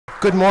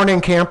Good morning,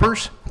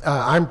 campers.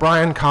 I'm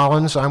Brian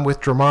Collins. I'm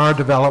with Dramar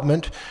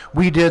Development.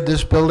 We did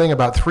this building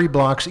about 3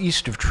 blocks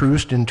east of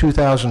Troost in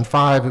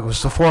 2005. It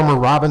was the former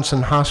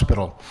Robinson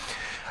Hospital.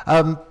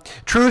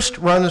 Troost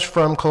runs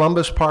from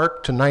Columbus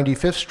Park to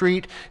 95th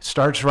Street. It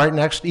starts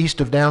right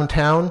east of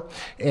downtown,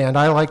 and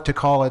I like to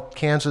call it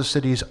Kansas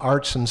City's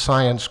Arts and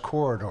Science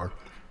Corridor.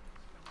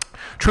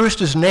 Troost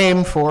is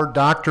named for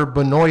Dr.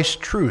 Benoist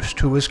Troost,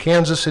 who was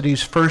Kansas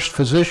City's first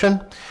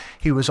physician.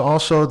 He was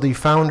also the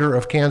founder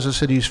of Kansas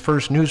City's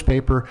first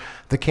newspaper,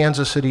 the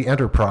Kansas City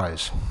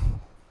Enterprise.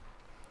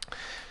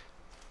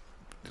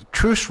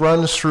 Troost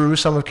runs through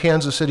some of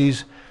Kansas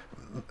City's,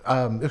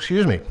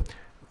 the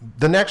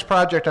next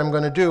project I'm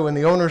going to do, and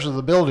the owners of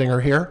the building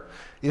are here,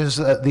 is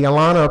the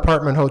Alana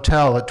Apartment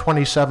Hotel at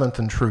 27th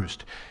and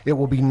Troost. It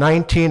will be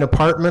 19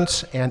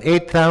 apartments and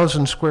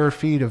 8,000 square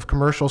feet of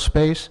commercial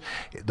space.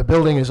 The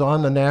building is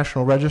on the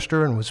National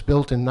Register and was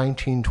built in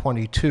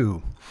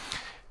 1922.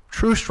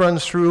 Troost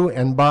runs through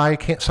and by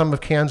some of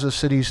Kansas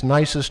City's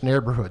nicest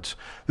neighborhoods.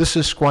 This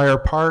is Squire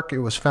Park. It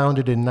was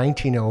founded in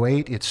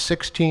 1908. It's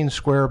 16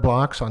 square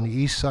blocks on the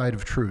east side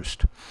of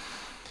Troost.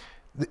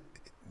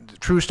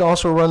 Troost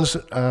also runs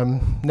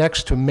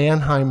next to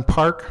Mannheim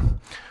Park,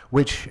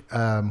 which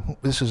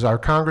this is our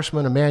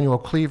Congressman Emanuel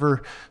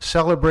Cleaver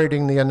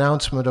celebrating the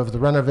announcement of the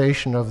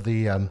renovation of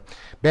the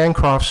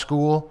Bancroft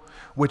School,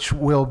 which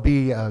will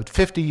be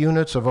 50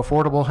 units of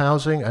affordable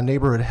housing, a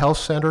neighborhood health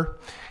center,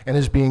 and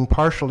is being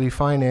partially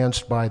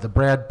financed by the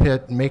Brad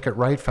Pitt Make It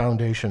Right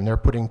Foundation. They're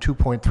putting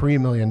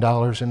 $2.3 million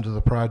into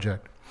the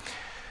project.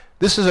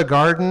 This is a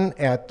garden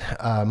at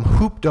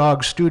Hoop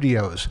Dog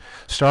Studios,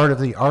 start of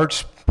the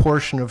arts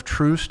portion of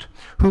Troost.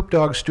 Hoop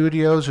Dog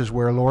Studios is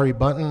where Lori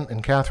Bunton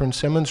and Catherine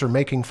Simmons are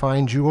making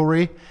fine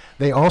jewelry.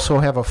 They also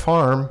have a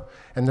farm,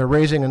 and they're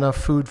raising enough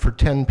food for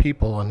 10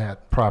 people on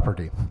that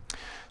property.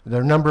 There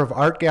are a number of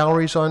art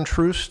galleries on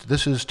Troost.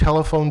 This is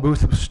Telephone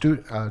Booth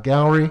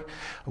Gallery,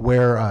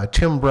 where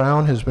Tim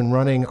Brown has been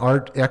running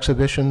art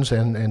exhibitions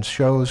and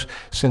shows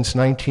since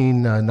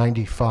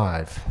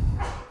 1995.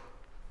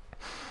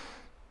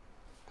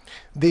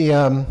 The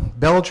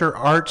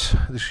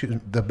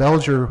the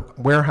Belger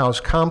Warehouse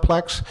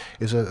Complex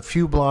is a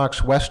few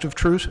blocks east of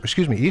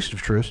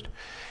Troost,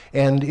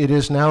 and it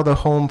is now the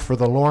home for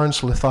the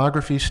Lawrence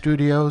Lithography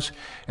Studios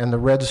and the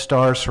Red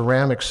Star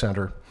Ceramic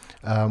Center,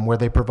 where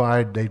they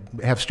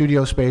have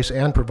studio space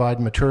and provide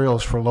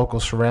materials for local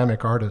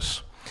ceramic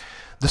artists.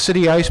 The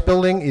City Ice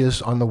Building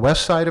is on the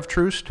west side of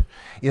Troost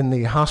in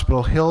the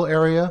Hospital Hill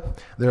area.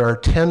 There are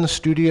 10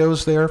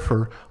 studios there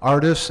for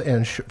artists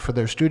and for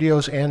their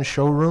studios and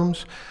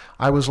showrooms.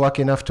 I was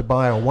lucky enough to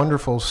buy a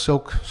wonderful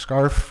silk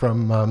scarf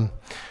from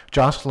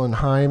Jocelyn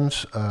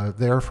Himes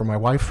there for my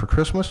wife for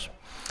Christmas.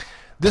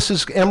 This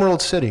is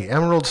Emerald City.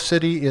 Emerald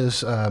City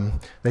is,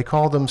 they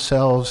call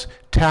themselves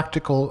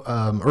tactical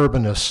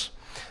urbanists.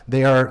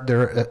 Their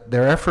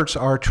efforts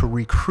are to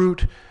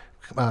recruit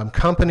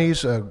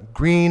companies,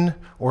 green,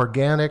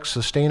 organic,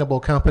 sustainable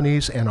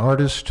companies and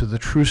artists to the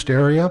Troost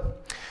area.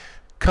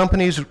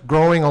 Companies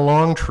growing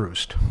along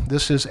Troost.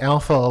 This is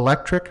Alpha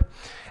Electric.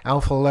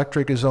 Alpha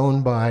Electric is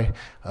owned by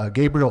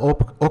Gabriel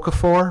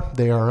Okafor.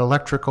 They are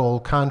electrical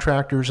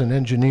contractors and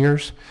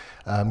engineers.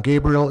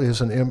 Gabriel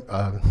is an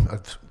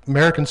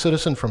American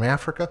citizen from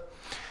Africa.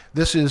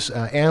 This is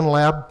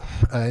AnLab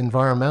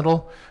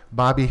Environmental.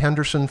 Bobby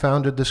Henderson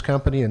founded this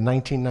company in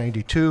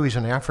 1992. He's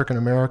an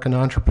African-American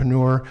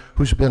entrepreneur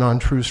who's been on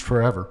Troost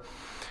forever.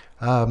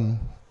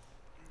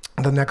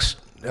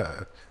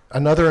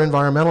 Another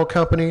environmental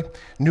company,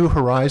 New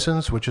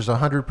Horizons, which is a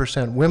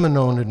 100%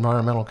 women-owned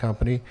environmental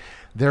company.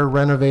 They're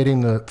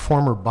renovating the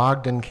former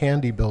Bogdan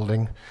Candy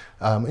building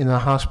in the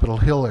Hospital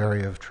Hill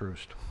area of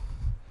Troost.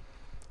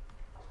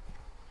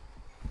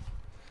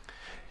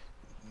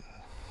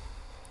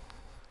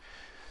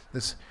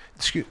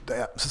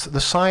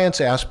 The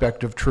science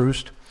aspect of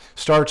Troost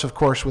starts, of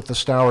course, with the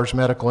Stowers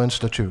Medical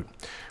Institute,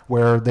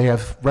 where they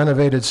have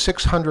renovated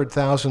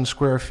 600,000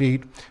 square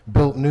feet,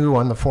 built new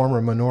on the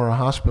former Menorah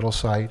Hospital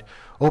site,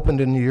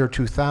 opened in the year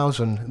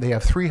 2000. They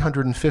have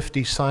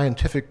 350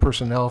 scientific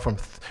personnel from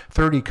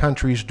 30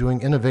 countries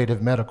doing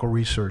innovative medical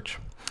research.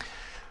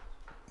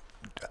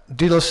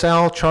 De La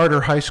Salle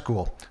Charter High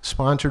School,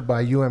 sponsored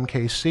by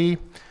UMKC.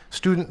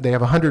 They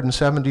have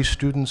 170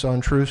 students on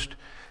Troost.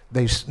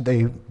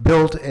 They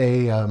built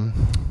an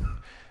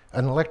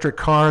electric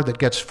car that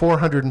gets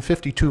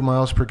 452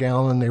 miles per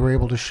gallon. They were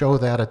able to show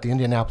that at the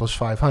Indianapolis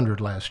 500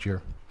 last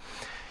year.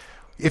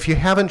 If you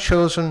haven't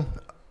chosen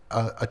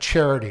a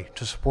charity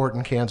to support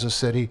in Kansas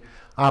City,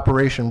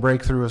 Operation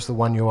Breakthrough is the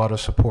one you ought to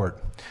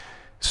support.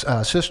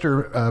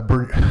 Sister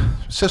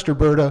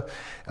Berta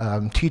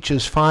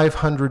teaches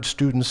 500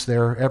 students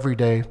there every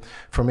day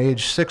from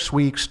age 6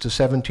 weeks to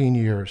 17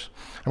 years.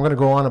 I'm going to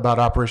go on about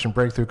Operation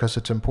Breakthrough because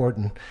it's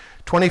important.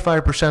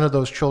 25% of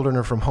those children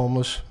are from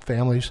homeless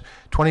families.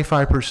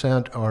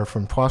 25% are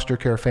from foster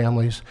care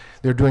families.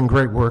 They're doing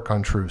great work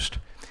on Troost.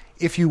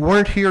 If you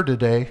weren't here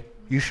today,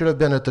 you should have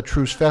been at the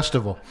Truce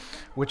Festival,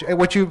 which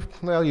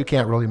well, you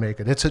can't really make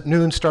it. It's at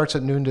noon, starts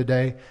at noon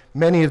today.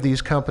 Many of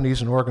these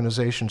companies and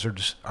organizations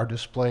are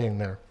displaying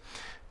there.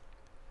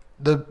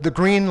 The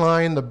green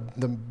line, the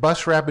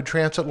bus rapid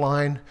transit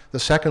line, the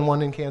second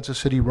one in Kansas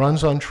City,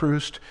 runs on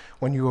Troost.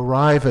 When you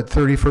arrive at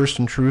 31st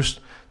and Troost,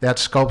 that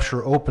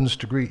sculpture opens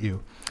to greet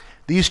you.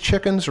 These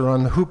chickens are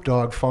on the Hoop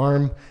Dog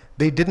farm.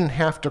 They didn't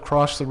have to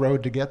cross the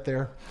road to get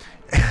there.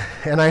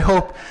 And I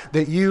hope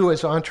that you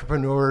as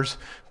entrepreneurs,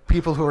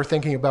 people who are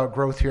thinking about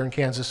growth here in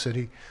Kansas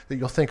City, that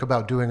you'll think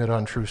about doing it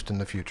on Troost in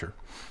the future.